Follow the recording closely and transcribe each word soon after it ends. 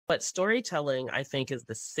But storytelling, I think, is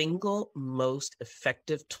the single most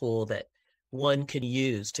effective tool that one can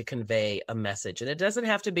use to convey a message. And it doesn't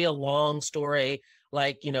have to be a long story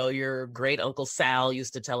like, your great Uncle Sal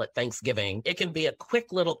used to tell at Thanksgiving. It can be a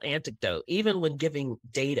quick little anecdote, even when giving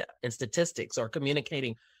data and statistics or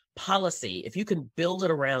communicating policy. If you can build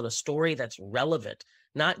it around a story that's relevant,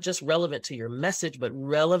 not just relevant to your message, but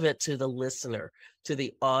relevant to the listener, to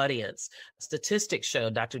the audience. Statistics show,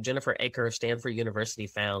 Dr. Jennifer Aker of Stanford University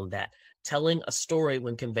found that telling a story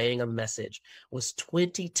when conveying a message was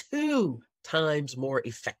 22 times more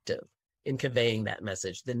effective in conveying that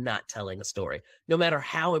message than not telling a story, no matter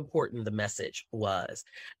how important the message was.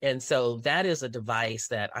 And so that is a device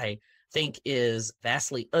that I think is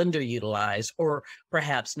vastly underutilized, or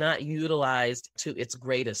perhaps not utilized to its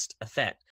greatest effect.